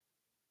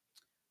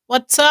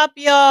What's up,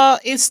 y'all?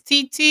 It's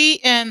TT,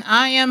 and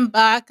I am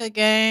back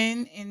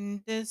again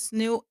in this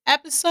new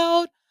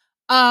episode.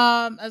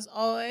 As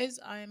always,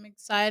 I am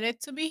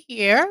excited to be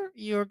here.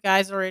 You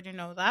guys already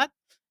know that.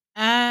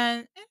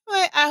 And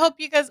anyway, I hope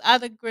you guys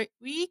had a great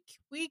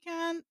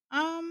weekend.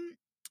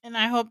 And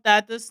I hope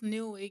that this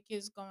new week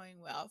is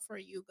going well for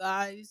you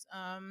guys.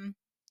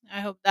 I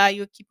hope that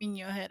you're keeping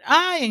your head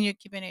high and you're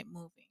keeping it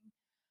moving.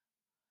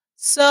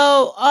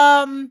 So,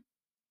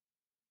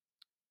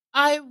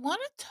 I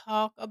want to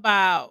talk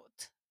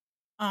about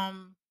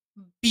um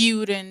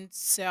building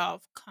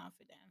self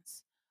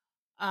confidence.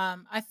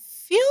 I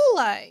feel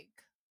like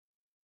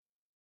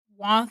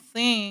one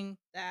thing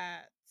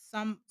that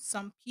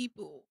some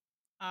people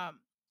um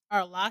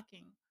are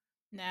lacking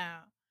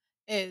now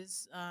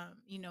is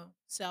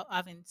self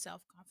having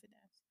self confidence.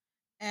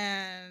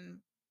 And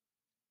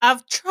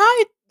I've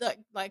tried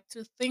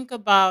to think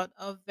about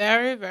a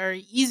very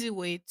easy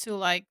way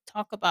to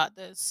talk about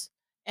this,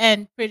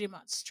 and pretty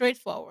much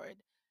straightforward.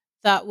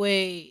 That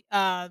way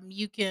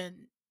you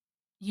can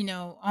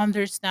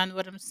understand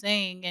what I'm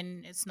saying,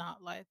 and it's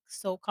not like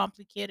so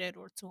complicated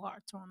or too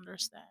hard to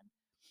understand.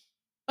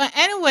 But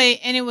anyway,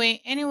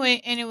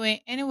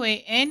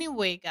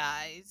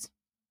 guys,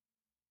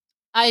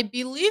 I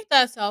believe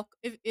that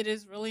it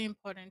is really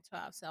important to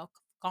have self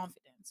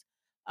confidence,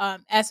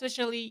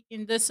 especially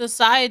in this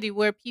society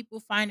where people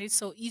find it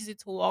so easy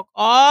to walk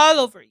all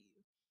over you.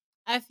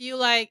 I feel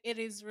like it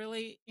is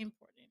really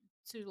important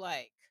to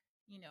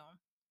you know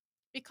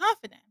be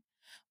confident.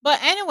 But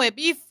anyway,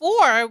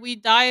 before we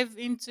dive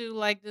into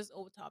this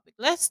old topic,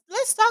 let's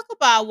talk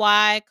about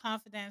why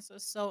confidence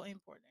is so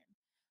important.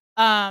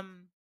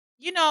 Um,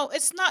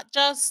 it's not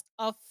just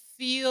a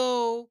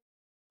feel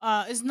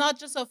it's not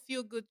just a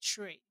feel good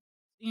trait.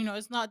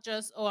 It's not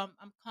just, oh,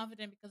 I'm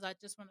confident because I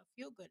just want to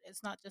feel good.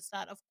 It's not just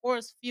that. Of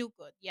course, feel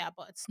good. Yeah,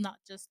 but it's not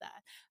just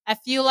that. I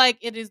feel like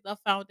it is the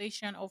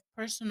foundation of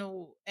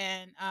personal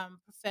and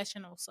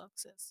professional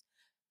success.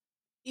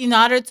 In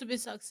order to be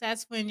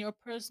successful in your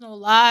personal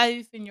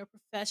life, in your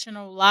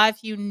professional life,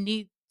 you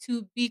need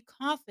to be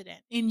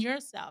confident in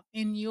yourself,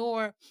 in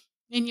your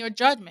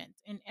judgment,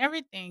 in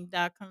everything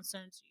that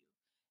concerns you.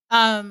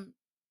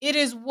 It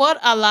is what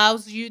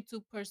allows you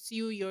to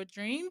pursue your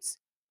dreams.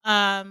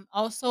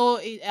 Also,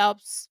 it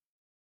helps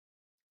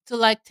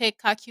to take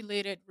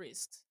calculated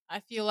risks. I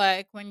feel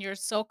like when you're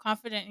so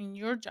confident in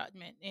your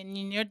judgment and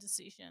in your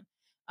decision,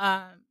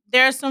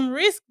 there are some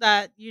risks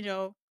that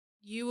you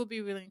will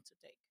be willing to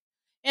take.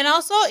 And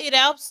also, it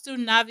helps to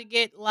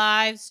navigate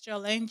life's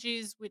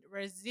challenges with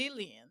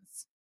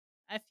resilience.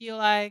 I feel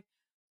like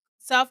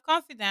self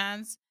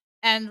confidence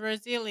and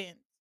resilience,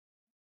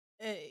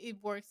 it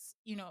works.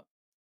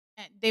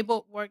 And they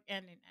both work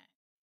hand in hand.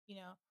 You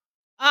know,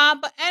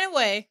 but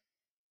anyway,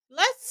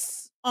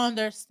 let's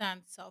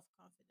understand self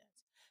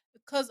confidence,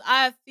 because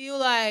I feel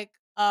like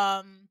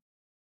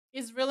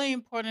it's really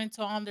important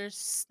to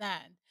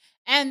understand.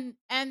 And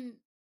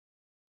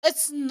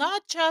it's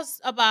not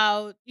just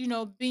about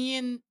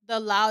being the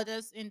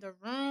loudest in the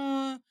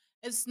room.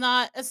 It's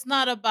not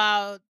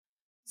about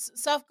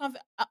self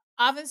confidence.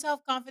 Having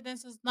self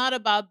confidence is not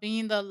about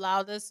being the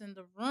loudest in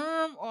the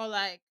room, or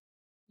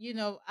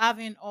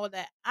having all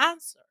the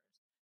answers.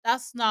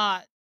 That's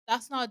not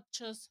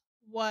just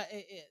what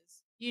it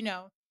is.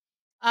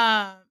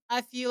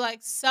 I feel like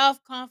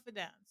self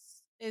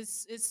confidence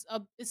is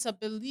a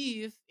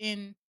belief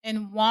in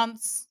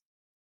one's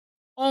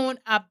own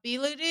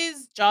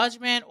abilities,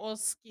 judgment, or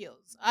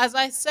skills. As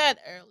I said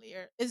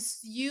earlier, it's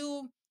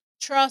you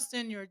trust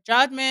in your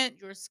judgment,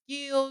 your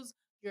skills,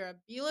 your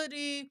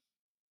ability.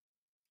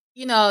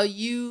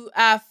 You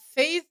have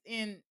faith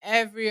in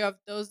every of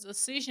those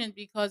decisions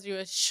because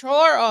you're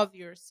sure of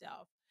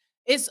yourself.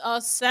 It's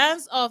a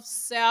sense of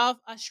self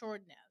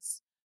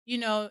assuredness.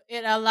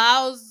 It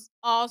allows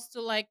us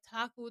to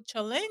tackle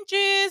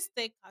challenges,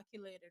 take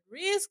calculated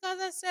risk, as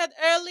I said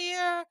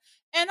earlier,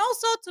 and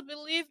also to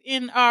believe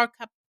in our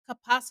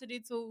capacity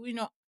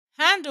to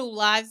handle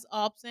life's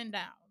ups and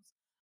downs.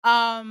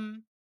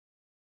 um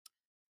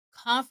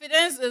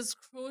Confidence is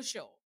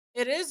crucial.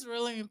 It is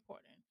really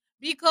important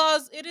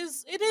because it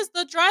is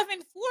the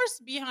driving force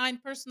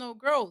behind personal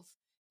growth.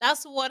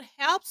 That's what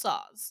helps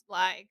us.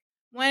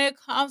 When it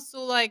comes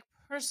to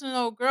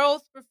personal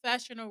growth,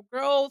 professional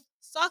growth,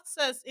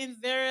 success in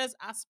various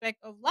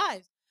aspects of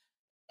life.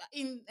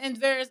 In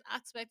various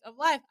aspects of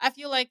life, I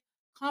feel like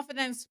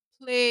confidence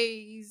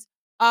plays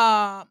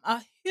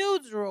a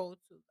huge role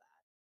to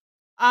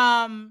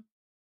that.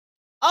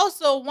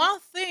 Also, one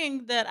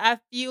thing that I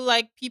feel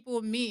like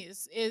people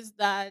miss is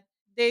that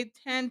they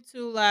tend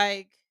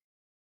to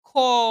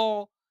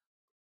call,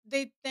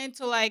 they tend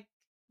to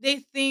they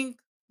think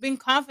being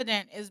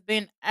confident is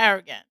being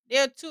arrogant.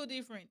 They're two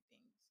different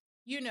things.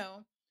 You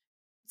know,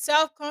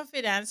 Self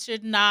confidence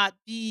should not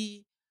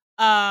be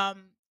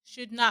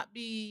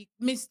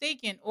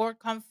mistaken or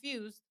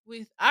confused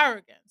with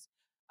arrogance.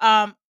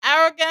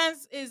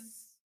 Arrogance is,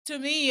 to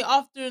me,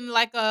 often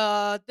like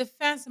a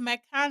defense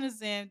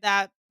mechanism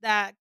that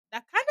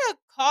kind of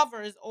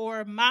covers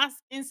or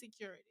masks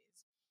insecurities.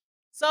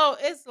 So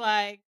it's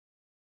like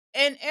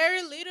And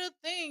every little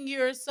thing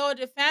you're so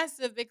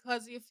defensive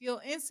because you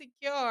feel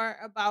insecure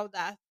about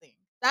that thing.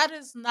 That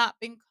is not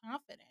being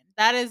confident.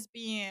 That is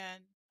being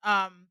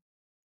um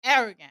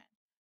arrogant.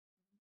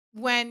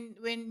 When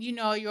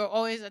you're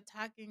always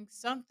attacking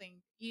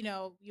something,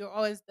 you're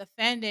always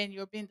defending,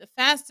 you're being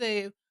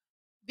defensive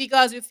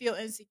because you feel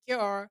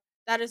insecure,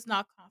 that is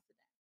not confident.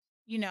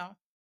 You know,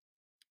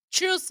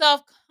 true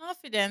self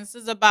confidence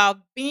is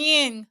about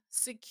being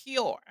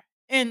secure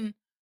in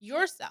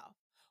yourself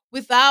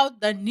without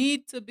the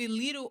need to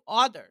belittle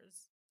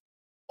others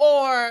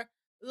or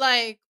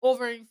like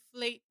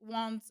overinflate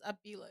one's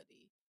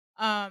ability.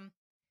 Um,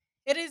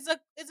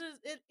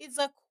 it's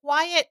a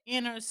quiet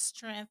inner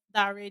strength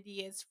that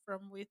radiates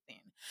from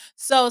within.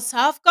 So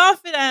self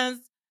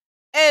confidence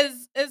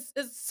is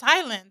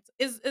silent,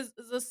 is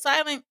a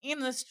silent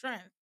inner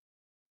strength.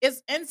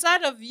 It's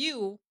inside of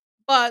you,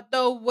 but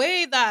the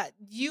way that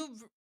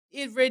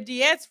it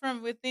radiates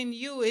from within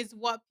you is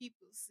what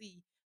people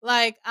see.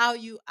 Like how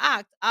you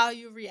act, how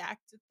you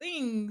react to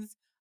things,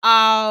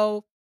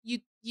 how you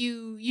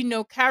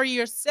carry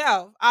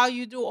yourself, how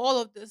you do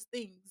all of these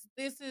things.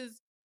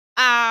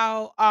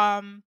 How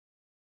um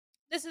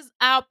this is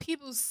how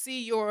people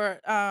see your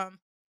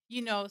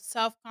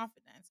self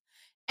confidence.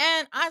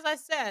 And as I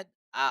said,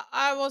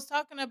 I was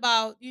talking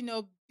about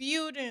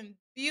building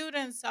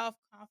self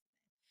confidence.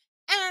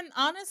 And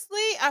honestly,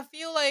 I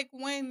feel like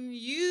when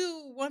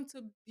you want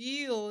to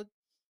build,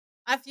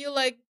 I feel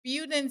like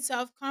building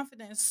self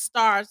confidence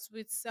starts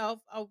with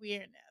self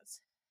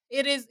awareness.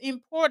 It is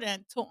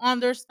important to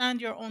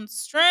understand your own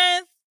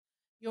strength,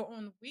 your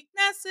own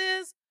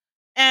weaknesses,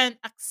 and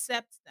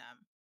accept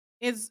them.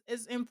 It's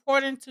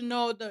important to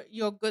know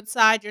your good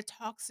side, your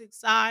toxic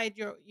side,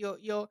 your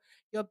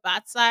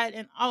bad side,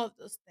 and all of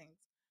those things.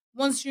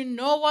 Once you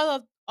know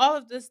all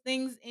of those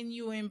things and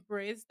you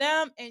embrace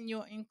them and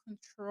you're in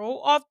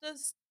control of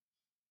this,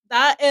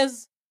 that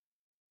is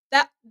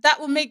that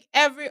will make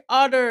every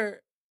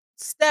other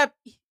step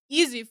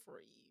easy for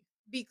you,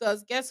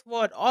 because guess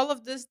what, all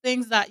of these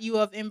things that you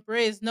have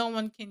embraced, no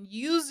one can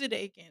use it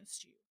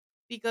against you,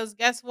 because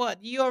guess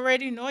what, you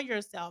already know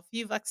yourself,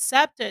 you've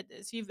accepted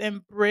this, you've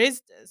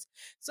embraced this.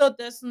 So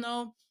there's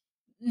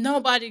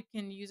nobody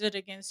can use it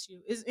against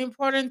you. It's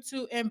important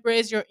to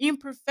embrace your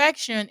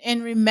imperfection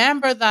and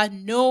remember that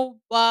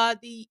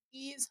nobody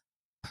is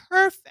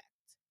perfect.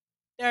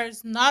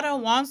 There's not a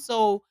one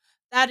soul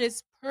that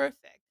is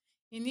perfect.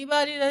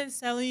 Anybody that is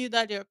telling you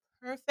that they're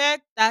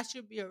perfect, that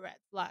should be a red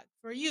flag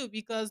for you,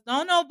 because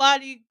don't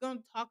nobody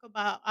gonna talk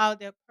about how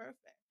they're perfect.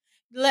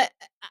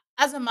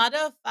 As a matter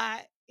of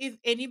fact, if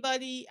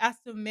anybody has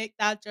to make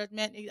that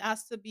judgment, it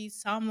has to be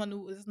someone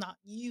who is not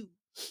you.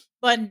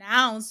 But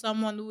now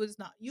someone who is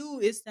not you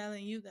is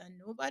telling you that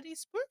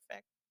nobody's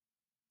perfect.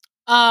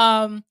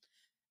 Um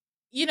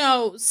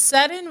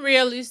Setting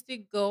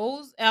realistic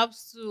goals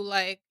helps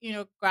to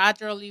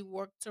gradually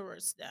work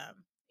towards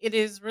them. It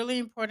is really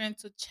important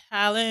to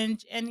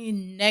challenge any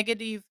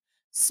negative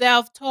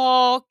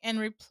self-talk and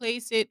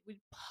replace it with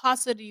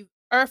positive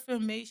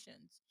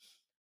affirmations.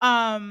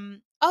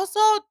 Also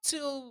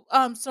to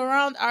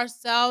surround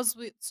ourselves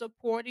with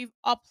supportive,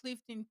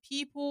 uplifting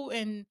people,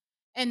 and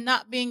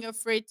not being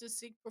afraid to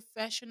seek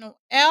professional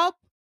help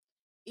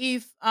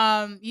if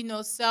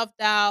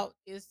self-doubt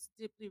is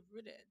deeply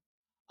rooted.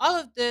 All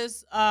of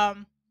this,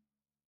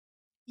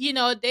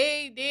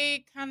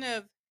 they kind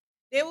of,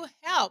 they will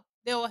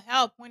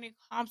help when it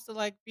comes to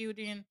like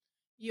building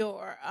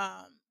your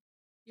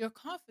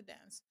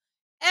confidence.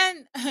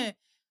 And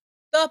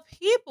the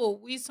people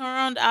we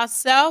surround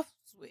ourselves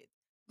with,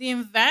 the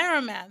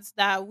environments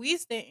that we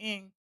stay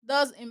in,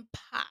 does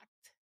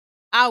impact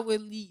how we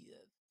live.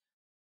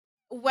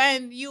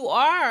 When you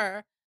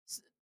are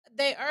s-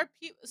 they are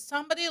people,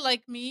 somebody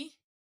like me,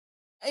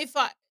 if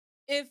I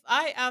if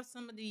I have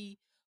somebody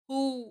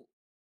who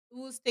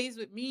stays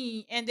with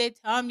me and they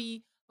tell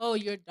me, "Oh,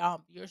 you're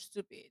dumb, you're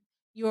stupid,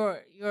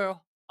 you're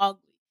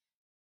ugly,"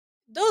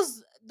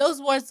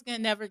 those words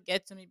can never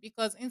get to me,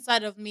 because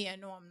inside of me I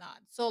know I'm not.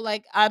 So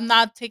like I'm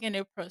not taking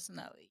it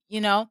personally,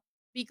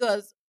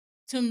 because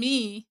to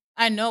me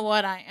I know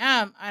what I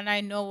am and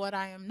I know what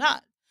I am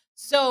not.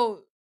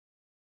 So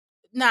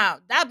now,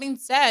 that being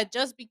said,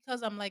 just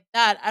because I'm like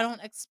that, I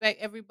don't expect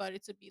everybody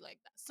to be like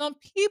that. Some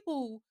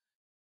people,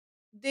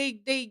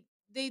 they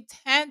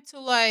tend to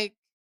like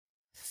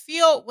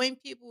feel when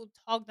people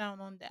talk down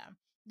on them.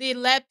 They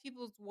let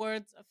people's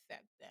words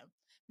affect them.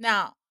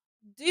 Now,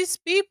 these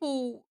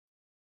people,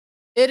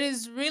 it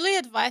is really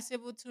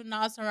advisable to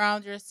not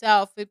surround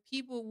yourself with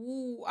people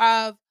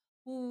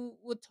who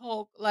would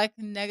talk like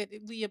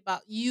negatively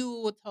about you,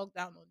 will talk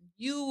down on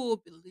you, will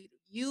belittle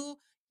you.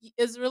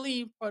 It's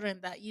really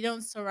important that you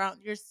don't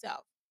surround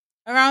yourself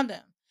around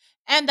them.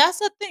 And that's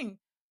the thing.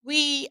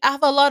 We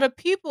have a lot of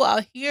people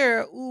out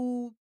here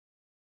who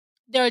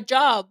their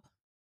job,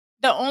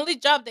 the only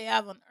job they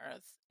have on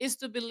earth is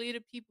to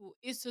belittle people,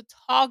 is to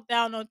talk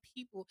down on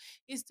people,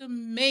 is to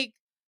make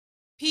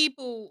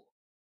people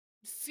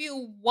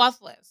feel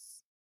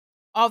worthless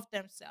of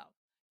themselves,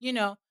 you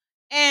know.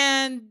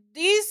 And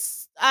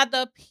these are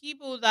the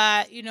people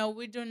that,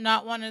 we do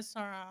not want to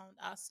surround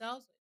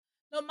ourselves with.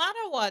 No matter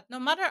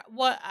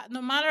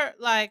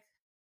like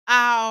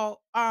how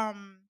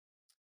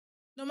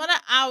no matter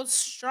how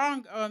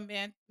strong our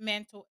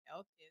mental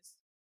health is,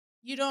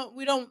 you don't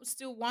we don't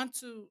still want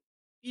to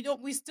you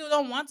don't we still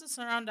don't want to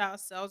surround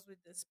ourselves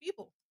with these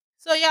people.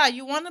 So yeah,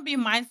 you want to be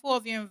mindful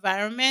of your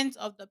environment,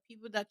 of the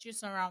people that you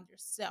surround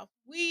yourself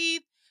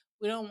with.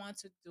 We don't want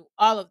to do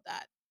all of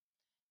that.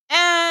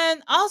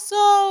 And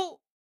also,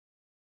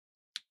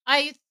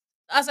 I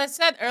as I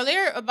said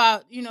earlier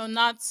about,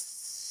 not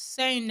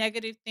saying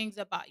negative things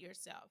about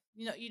yourself.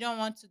 You don't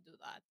want to do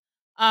that.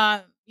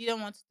 You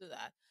don't want to do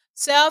that.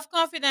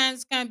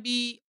 Self-confidence can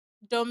be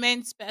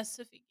domain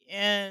specific.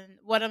 And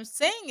what I'm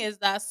saying is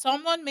that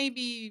someone may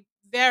be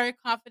very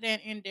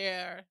confident in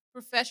their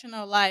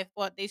professional life,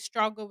 but they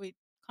struggle with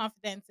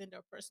confidence in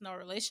their personal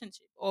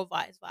relationship, or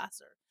vice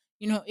versa.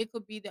 It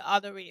could be the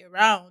other way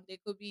around. They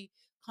could be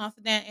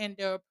confident in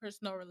their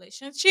personal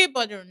relationship,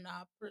 but they're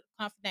not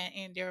confident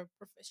in their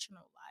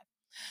professional life.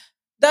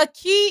 The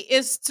key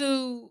is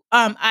to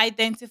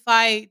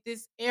identify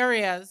these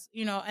areas,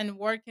 and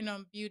working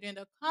on building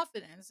the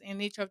confidence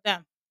in each of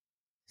them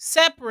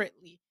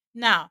separately.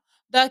 Now,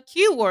 the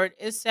keyword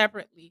is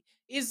separately.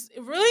 Is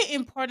really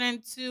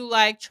important to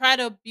like try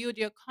to build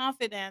your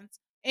confidence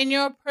in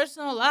your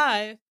personal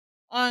life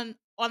on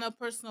a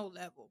personal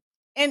level,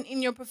 and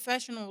in your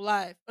professional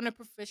life on a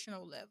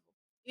professional level.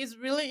 It's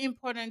really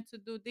important to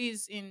do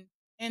this in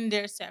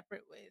their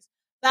separate ways.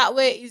 That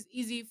way it's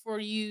easy for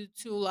you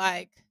to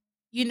like,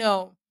 you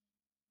know,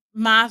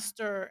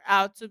 master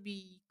how to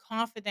be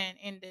confident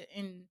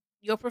in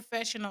your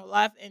professional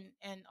life,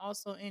 and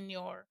also in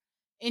your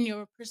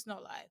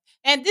personal life.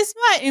 And this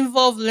might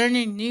involve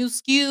learning new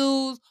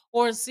skills,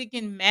 or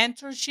seeking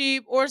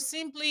mentorship, or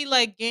simply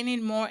like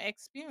gaining more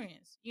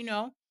experience,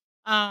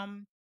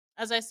 um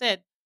as I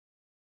said,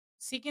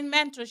 seeking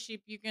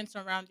mentorship, you can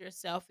surround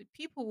yourself with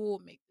people who will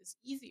make this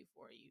easy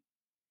for you,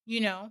 you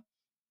know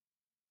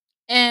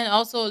and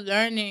also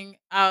learning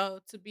how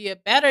to be a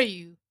better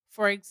you.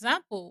 For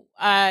example,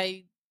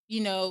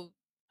 you know,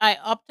 I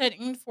opted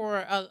in for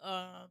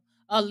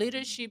a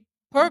leadership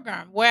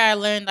program where I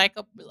learned like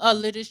a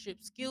leadership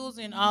skills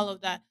and all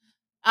of that.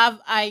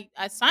 I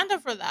signed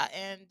up for that,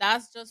 and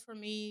that's just for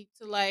me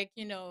to like,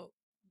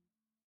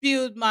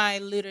 build my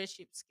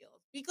leadership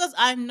skills, because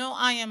I know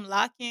I am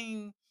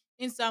lacking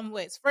in some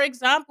ways. For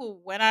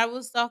example, when I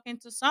was talking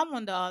to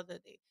someone the other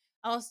day,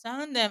 I was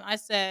telling them, I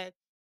said,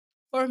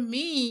 for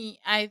me,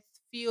 I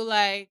feel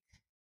like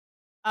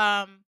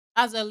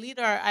as a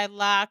leader, I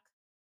lack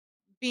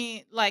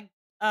being like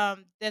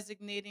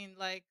designating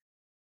like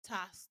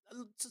tasks.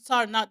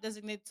 Sorry, not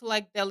designate, to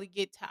like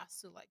delegate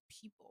tasks to like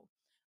people.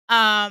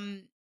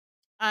 Um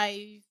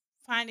I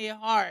find it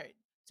hard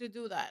to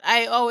do that.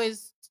 I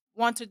always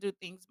want to do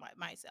things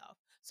myself.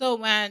 So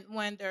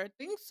when there are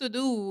things to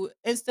do,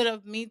 instead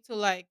of me to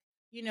like,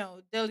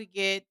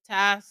 delegate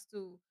tasks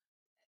to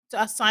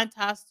assign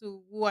tasks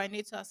to who I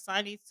need to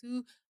assign it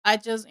to, I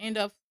just end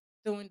up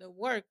doing the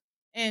work.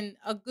 And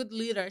a good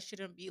leader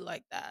shouldn't be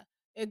like that.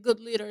 A good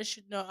leader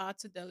should know how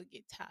to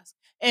delegate tasks.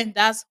 And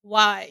that's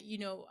why,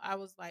 I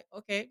was like,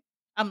 okay,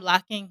 I'm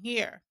lacking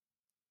here.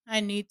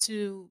 I need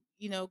to,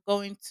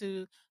 go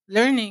into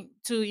learning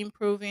to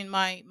improving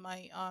my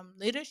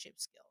leadership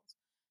skills.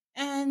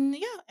 And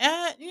yeah,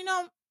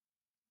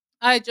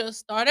 I just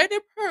started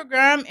a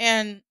program,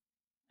 and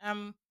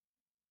I'm,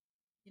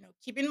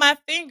 keeping my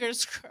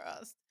fingers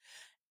crossed.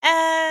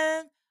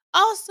 And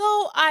also,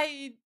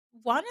 I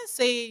want to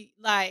say,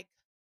 like,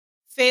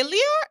 failure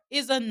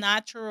is a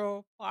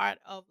natural part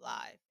of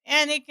life,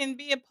 and it can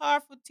be a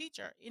powerful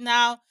teacher.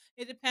 Now,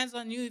 it depends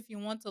on you if you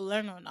want to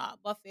learn or not,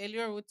 but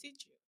failure will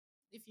teach you.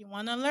 If you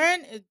want to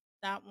learn,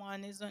 that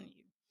one is on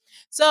you.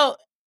 So,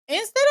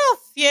 instead of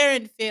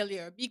fearing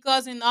failure,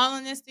 because in all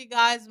honesty,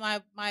 guys,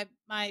 my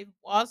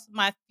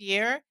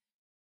fear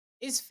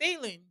is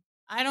failing.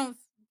 I don't,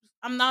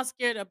 I'm not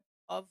scared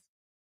of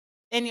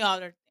any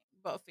other thing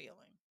but failing.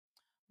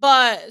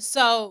 But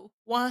so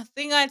one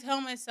thing I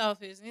tell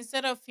myself is,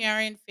 instead of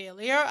fearing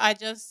failure, I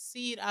just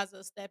see it as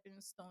a stepping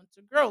stone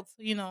to growth.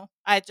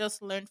 I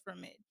just learn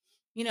from it.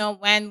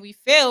 When we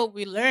fail,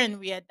 we learn,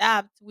 we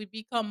adapt, we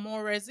become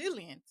more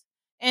resilient.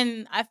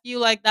 And I feel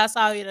like that's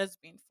how it has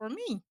been for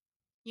me.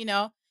 You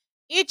know,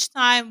 each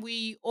time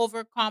we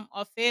overcome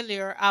a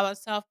failure, our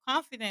self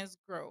confidence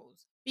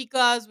grows,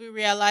 because we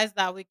realize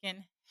that we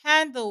can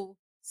handle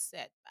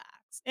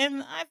setbacks.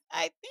 And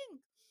I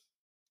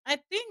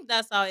think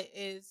that's how it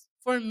is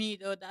for me,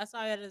 though. That's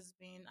how it has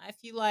been. I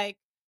feel like,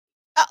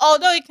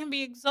 although it can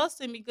be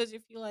exhausting, because you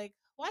feel like,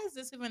 why is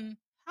this even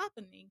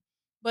happening?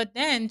 But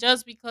then,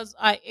 just because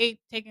I ate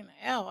taking an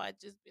L, I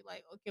just be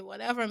like, okay,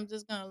 whatever. I'm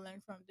just gonna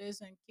learn from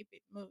this and keep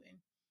it moving.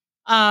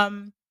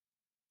 Um,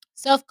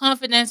 Self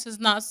confidence is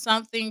not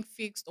something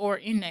fixed or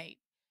innate.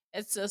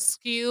 It's a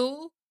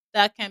skill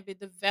that can be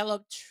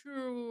developed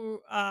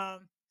through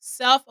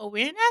self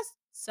awareness,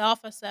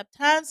 self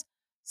acceptance,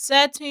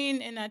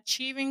 setting and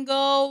achieving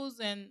goals,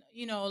 and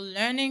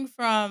learning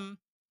from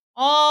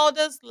all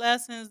those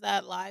lessons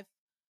that life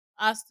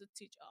has to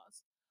teach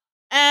us.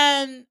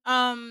 And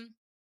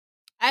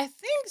I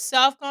think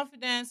self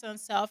confidence and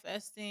self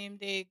esteem,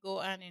 they go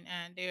hand in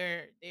hand.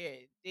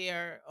 They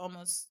are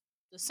almost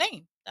the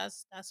same.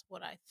 That's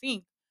what I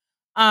think.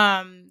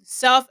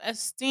 Self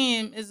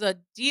esteem is a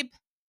deep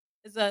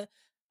is a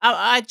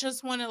I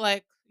just want to,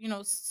 like,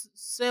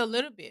 say a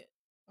little bit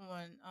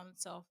on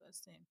self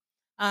esteem.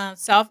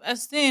 Self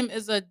esteem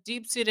is a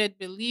deep seated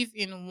belief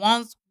in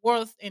one's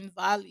worth and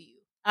value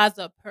as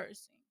a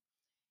person.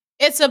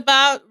 It's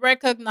about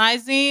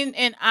recognizing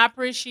and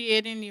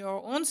appreciating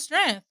your own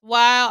strength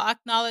while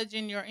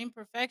acknowledging your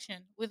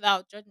imperfection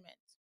without judgment.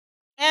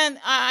 And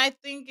I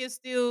think it's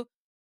still,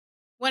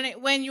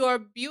 when you're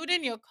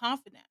building your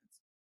confidence,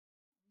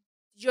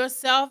 you're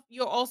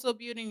also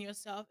building your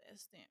self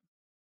esteem.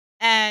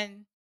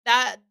 And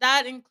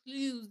that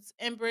includes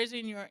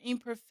embracing your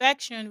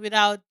imperfection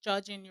without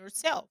judging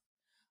yourself.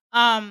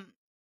 Um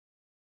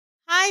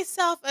High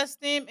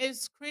self-esteem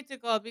is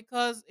critical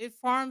because it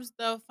forms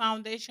the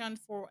foundation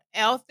for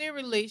healthy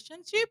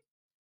relationship,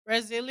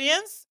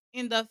 resilience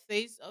in the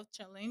face of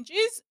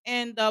challenges,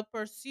 and the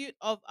pursuit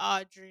of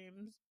our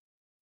dreams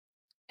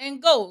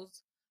and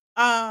goals.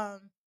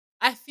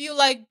 I feel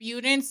like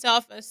building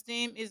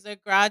self-esteem is a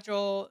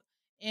gradual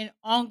and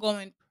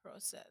ongoing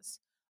process.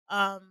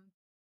 Um,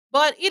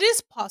 but it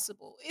is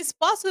possible. It's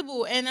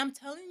possible, and I'm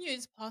telling you,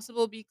 it's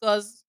possible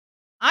because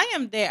I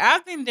am there.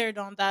 I've been there,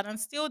 done that, and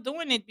still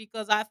doing it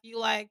because I feel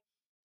like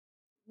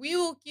we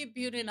will keep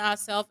building our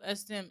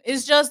self-esteem.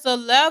 It's just the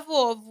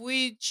level of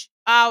which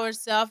our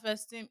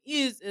self-esteem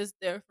is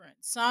different.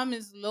 Some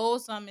is low,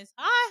 some is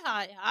high,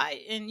 high,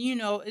 high, and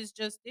it's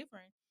just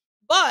different.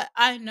 But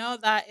I know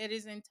that it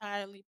is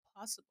entirely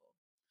possible.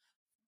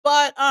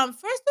 But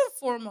first and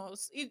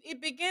foremost, it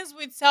begins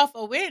with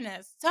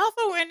self-awareness.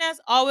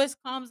 Self-awareness always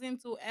comes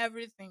into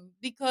everything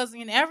because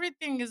in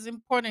everything is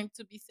important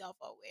to be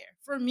self-aware.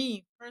 For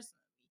me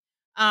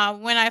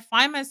personally, when I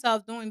find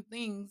myself doing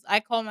things, I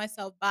call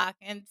myself back,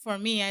 and for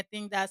me, I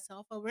think that's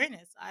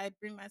self-awareness. I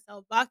bring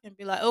myself back and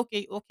be like,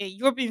 okay, okay,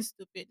 you're being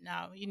stupid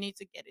now. You need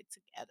to get it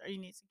together. You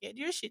need to get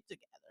your shit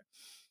together.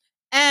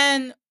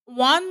 And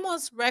one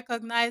must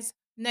recognize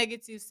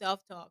negative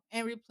self talk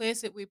and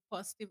replace it with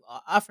positive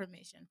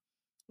affirmation.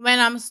 When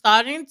I'm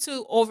starting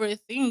to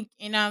overthink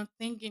and I'm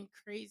thinking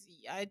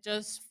crazy, I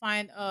just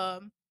find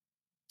a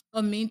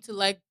mean to,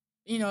 like,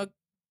 you know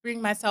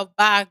bring myself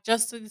back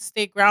just to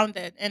stay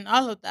grounded and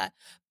all of that,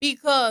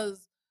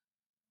 because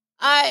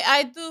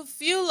I do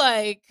feel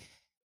like,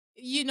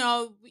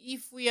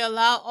 if we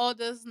allow all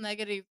those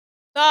negative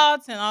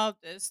thoughts and all of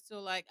this to,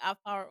 like, have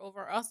power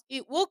over us,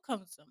 it will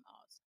consume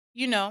us.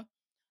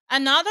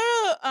 Another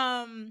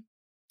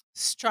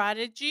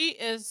strategy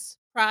is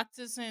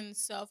practicing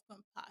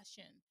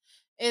self-compassion.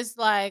 It's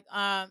like,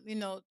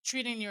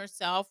 treating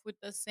yourself with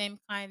the same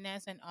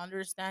kindness and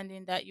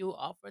understanding that you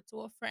offer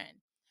to a friend.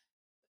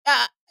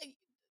 uh,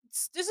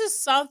 this is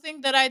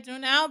something that I do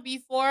now.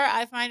 Before,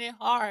 I find it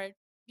hard.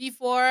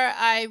 Before,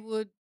 I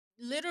would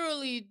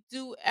literally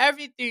do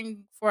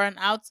everything for an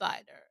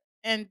outsider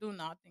and do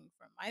nothing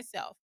for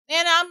myself.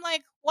 And I'm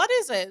like, what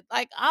is it?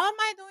 Like, how am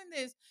I doing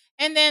this?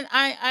 And then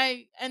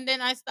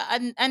I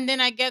start, and then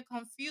I get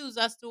confused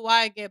as to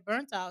why I get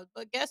burnt out.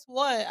 But guess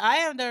what? I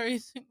am the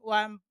reason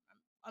why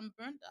I'm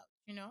burnt out.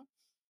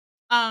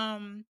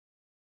 Um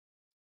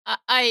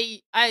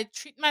I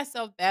treat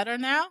myself better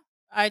now.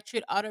 I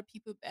treat other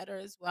people better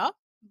as well.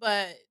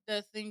 But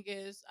the thing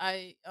is,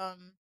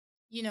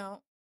 you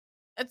know,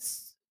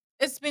 it's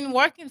it's been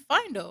working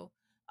fine though.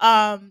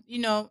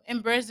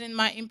 Embracing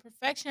my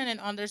imperfection and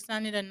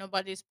understanding that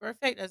nobody's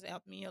perfect has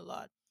helped me a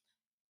lot.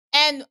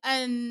 And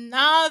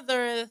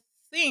another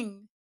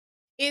thing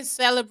is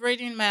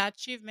celebrating my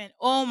achievement.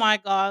 Oh my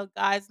God,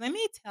 guys, let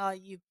me tell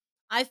you,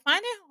 I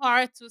find it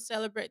hard to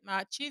celebrate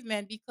my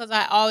achievement because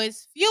I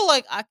always feel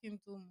like I can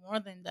do more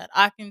than that.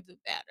 I can do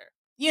better.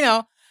 You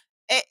know,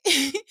 eh,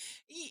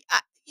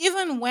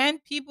 even when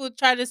people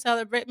try to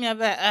celebrate me, I'm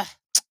like,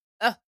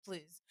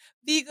 please.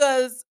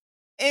 Because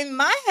in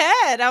my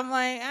head, I'm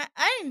like,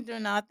 I ain't do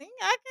nothing.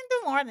 I can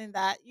do more than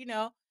that.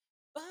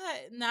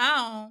 But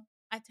now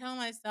I tell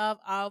myself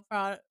how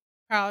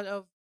proud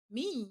of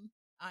me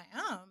I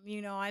am.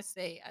 I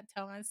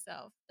tell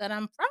myself that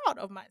I'm proud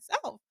of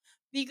myself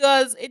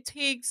because it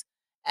takes,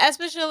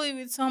 especially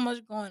with so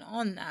much going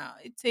on now,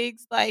 it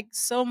takes like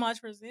so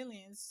much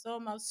resilience, so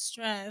much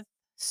strength,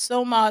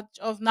 so much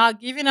of not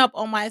giving up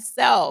on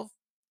myself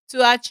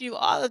to achieve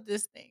all of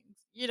these things.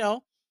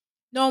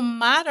 No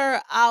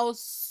matter how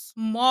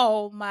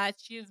small my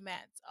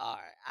achievements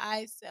are,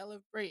 I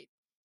celebrate.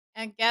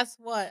 And guess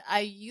what? I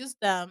use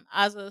them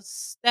as a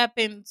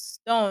stepping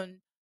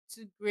stone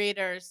to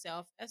greater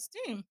self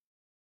esteem.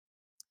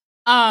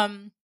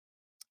 Um,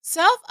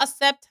 Self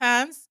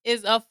acceptance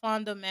is a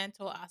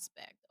fundamental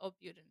aspect of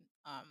building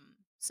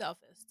self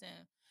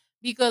esteem,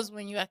 because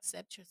when you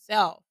accept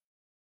yourself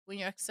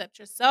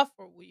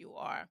for who you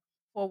are,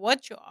 for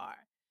what you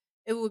are,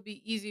 it will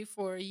be easy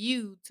for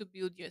you to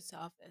build your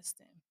self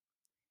esteem.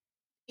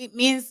 It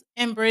means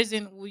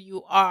embracing who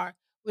you are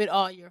with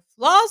all your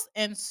flaws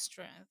and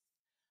strength.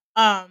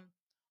 Um,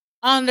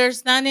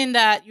 Understanding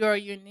that you're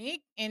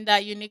unique and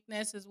that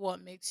uniqueness is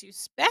what makes you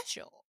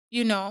special.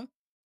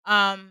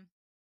 Um,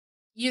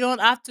 you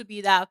don't have to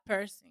be that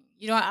person.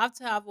 You don't have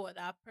to have what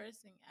that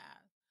person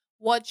has.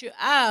 What you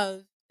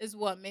have is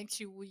what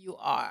makes you who you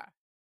are.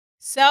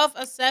 Self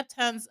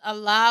acceptance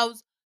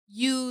allows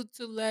you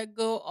to let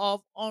go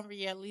of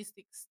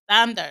unrealistic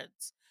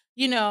standards.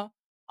 You know,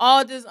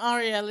 all these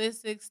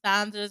unrealistic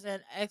standards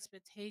and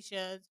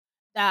expectations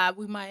that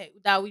we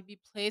be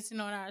placing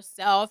on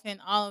ourselves and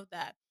all of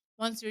that.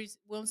 Once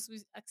we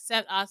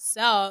accept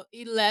ourselves,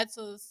 it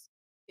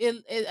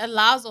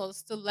allows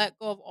us to let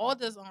go of all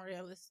this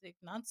unrealistic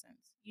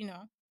nonsense.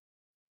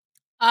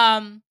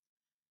 Um,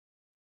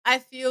 I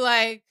feel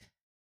like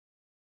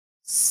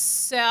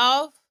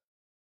self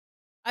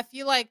I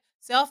feel like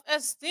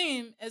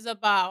self-esteem is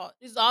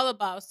all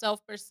about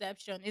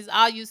self-perception. Is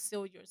how you see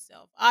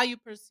yourself, how you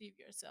perceive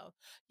yourself.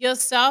 Your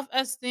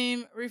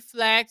self-esteem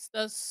reflects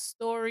the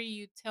story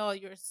you tell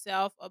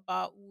yourself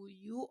about who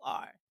you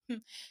are.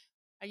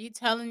 Are you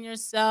telling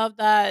yourself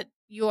that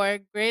you are a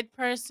great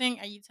person?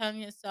 Are you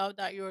telling yourself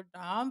that you're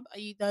dumb? Are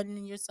you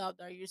telling yourself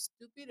that you're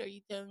stupid? Are you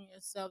telling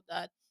yourself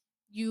that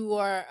you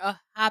are a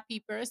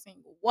happy person?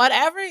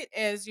 Whatever it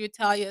is you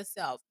tell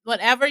yourself,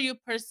 whatever you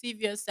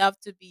perceive yourself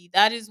to be,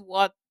 that is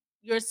what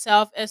your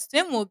self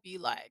esteem will be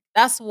like.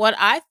 That's what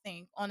I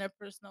think on a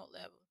personal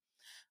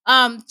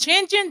level.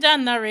 Changing the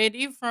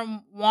narrative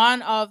from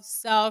one of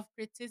self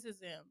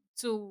criticism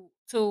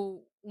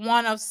to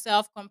one of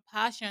self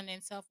compassion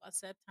and self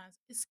acceptance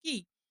is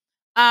key.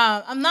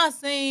 I'm not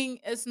saying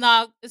it's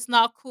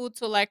not cool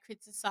to like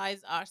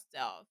criticize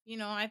ourselves.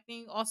 I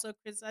think also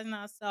criticizing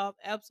ourselves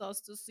helps us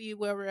to see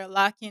where we're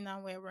lacking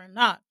and where we're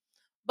not.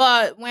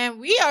 But when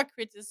we are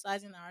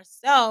criticizing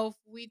ourselves,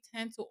 we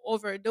tend to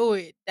overdo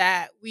it,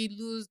 that we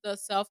lose the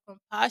self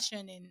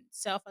compassion and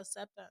self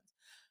acceptance.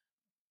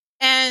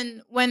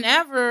 And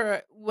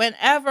whenever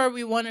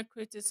we want to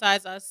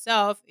criticize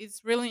ourselves,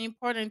 it's really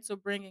important to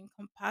bring in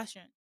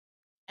compassion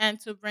and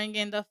to bring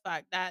in the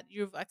fact that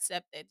you've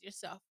accepted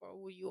yourself for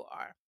who you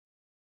are.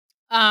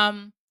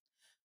 Um,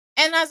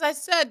 and as I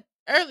said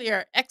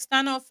earlier,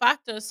 external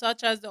factors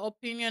such as the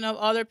opinion of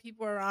other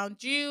people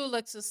around you,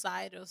 like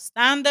societal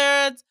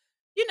standards,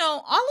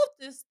 all of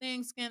these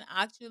things can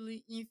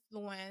actually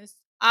influence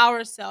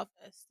our self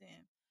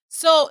esteem.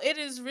 So it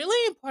is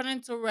really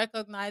important to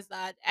recognize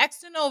that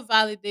external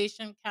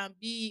validation can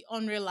be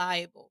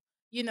unreliable.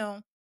 You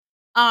know,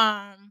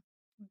 um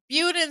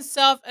Building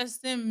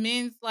self-esteem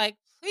means like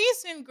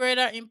placing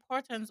greater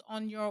importance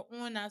on your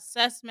own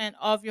assessment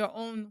of your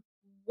own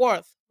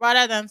worth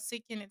rather than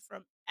seeking it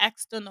from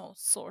external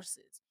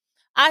sources.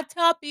 I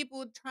tell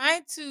people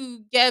trying to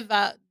get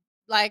that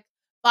like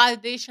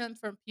validation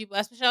from people,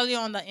 especially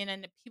on the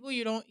internet, people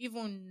you don't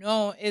even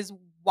know, is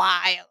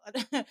wild.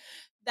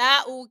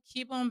 That will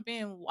keep on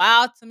being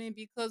wild to me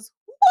because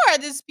who are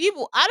these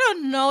people? I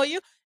don't know you.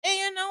 And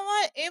you know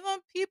what? Even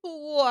people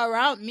who are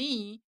around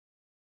me,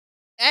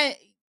 and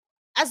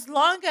as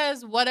long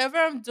as whatever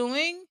I'm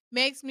doing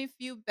makes me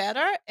feel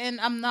better and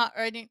I'm not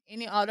hurting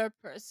any other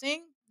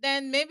person,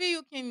 then maybe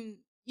you can,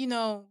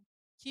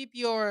 keep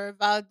your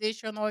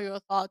validation or your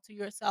thought to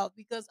yourself,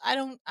 because I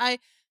don't I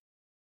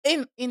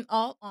in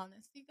all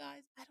honesty,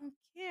 guys, I don't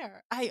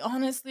care. I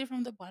honestly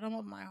from the bottom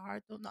of my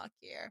heart do not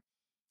care.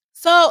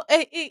 So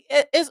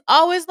it's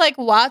always like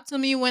wild to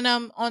me when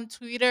I'm on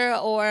Twitter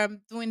or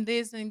I'm doing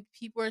this and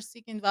people are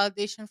seeking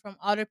validation from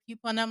other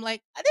people, and I'm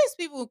like, are these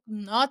people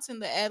nuts in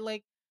the head?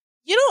 Like,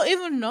 you don't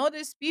even know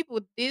these people.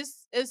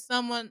 This is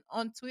someone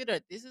on Twitter.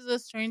 This is a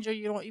stranger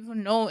you don't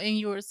even know,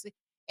 and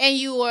and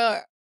you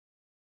are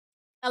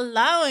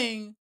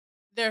allowing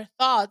their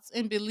thoughts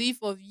and belief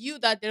of you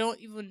that they don't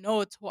even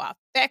know to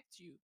affect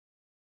you.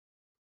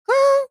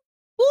 Girl,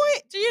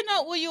 boy, do you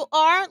know who you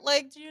are?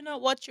 Like, do you know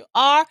what you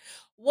are?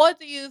 What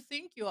do you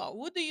think you are?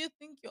 Who do you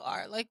think you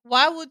are? Like,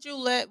 why would you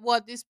let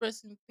what this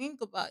person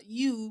think about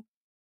you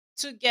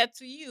to get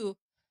to you?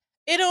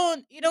 It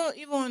don't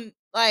even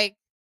like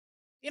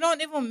it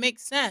don't even make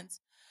sense.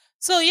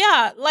 So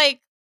yeah,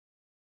 like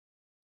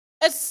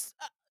it's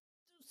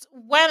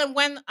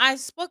when I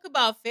spoke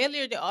about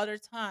failure the other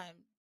time,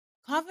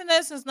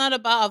 confidence is not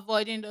about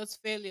avoiding those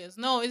failures.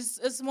 No,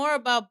 it's more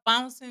about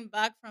bouncing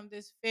back from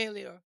this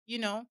failure,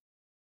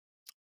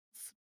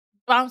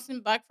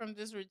 bouncing back from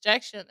this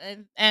rejection,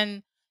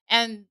 and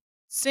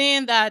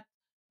seeing that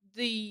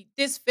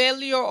this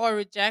failure or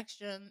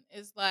rejection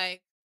is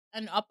like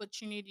an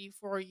opportunity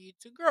for you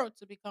to grow,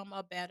 to become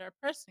a better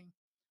person.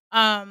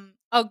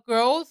 A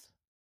growth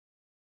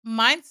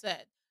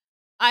mindset,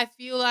 I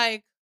feel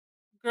like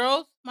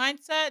growth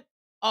mindset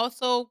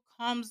also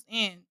comes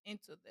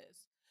into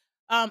this.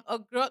 A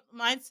growth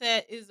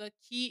mindset is a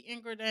key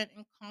ingredient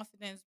in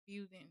confidence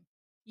building.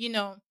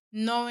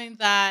 Knowing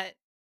that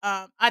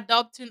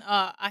adopting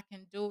I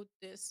can do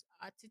this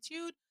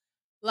attitude,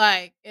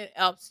 like it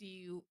helps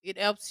you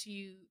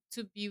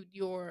to build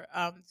your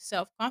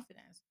self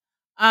confidence.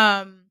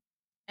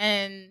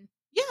 And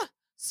yeah,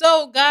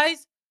 so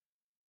guys,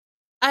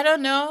 I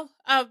don't know.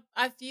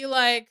 I feel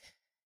like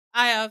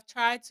I have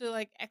tried to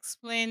like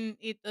explain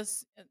it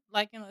this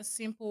like in a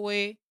simple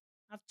way.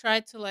 I've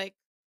tried to like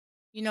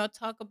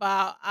talk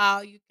about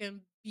how you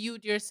can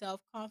build your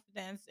self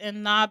confidence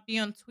and not be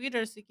on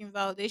Twitter seeking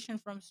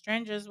validation from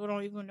strangers who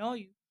don't even know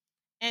you.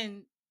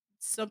 And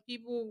some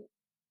people,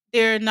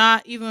 they're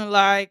not even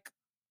like,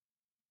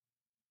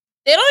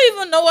 they don't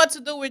even know what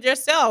to do with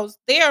themselves.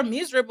 They are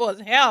miserable as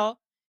hell,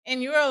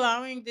 and you're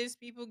allowing these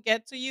people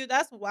get to you.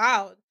 That's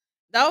wild.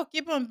 That will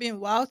keep on being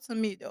wild to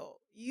me, though.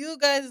 You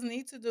guys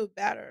need to do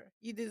better.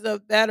 You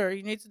deserve better.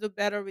 You need to do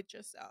better with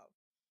yourself.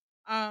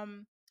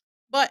 Um,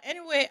 but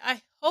anyway,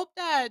 I hope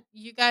that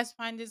you guys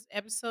find this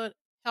episode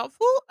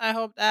helpful. I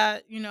hope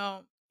that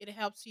it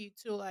helps you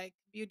to like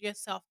build your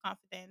self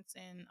confidence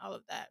and all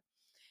of that.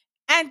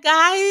 And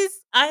guys,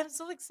 I am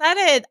so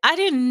excited. I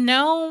didn't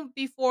know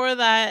before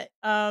that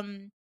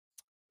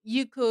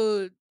you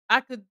could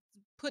I could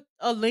put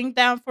a link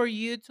down for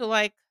you to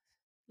like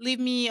leave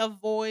me a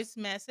voice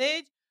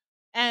message,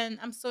 and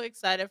I'm so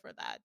excited for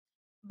that.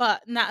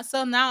 But now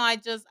I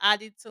just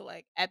added to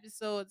like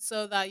episodes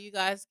so that you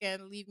guys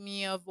can leave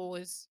me a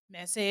voice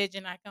message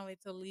and I can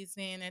wait to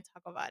listen and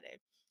talk about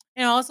it.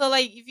 And also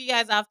like if you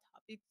guys have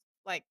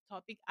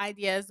topic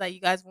ideas that you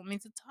guys want me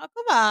to talk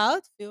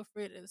about, feel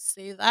free to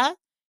say that.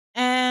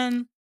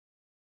 And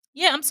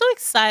yeah, I'm so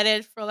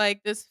excited for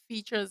like these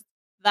features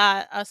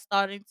that are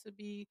starting to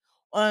be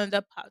on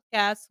the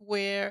podcast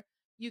where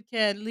you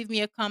can leave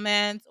me a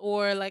comment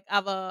or like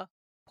have a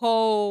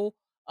poll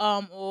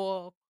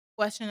or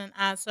question and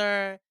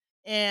answer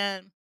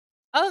and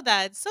all of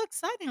that. It's so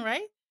exciting,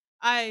 right?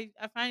 I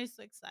find it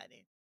so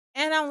exciting.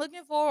 And I'm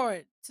looking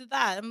forward to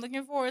that. I'm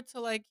looking forward to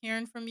like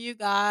hearing from you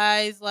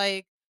guys,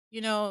 like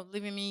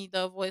leaving me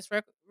the voice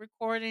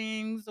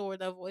recordings or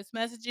the voice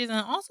messages, and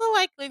also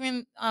like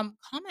leaving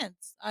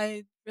comments.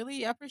 I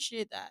really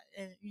appreciate that,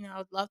 and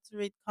I'd love to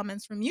read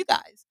comments from you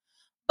guys.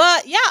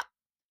 But yeah,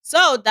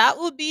 so that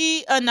would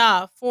be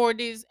enough for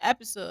this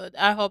episode.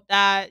 I hope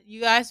that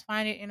you guys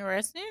find it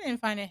interesting and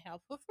find it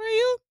helpful for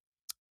you.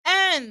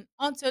 And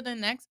until the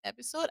next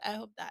episode, I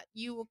hope that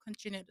you will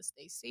continue to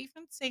stay safe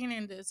and sane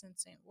in this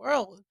insane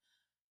world.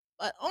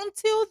 But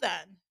until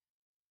then,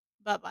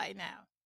 bye bye now.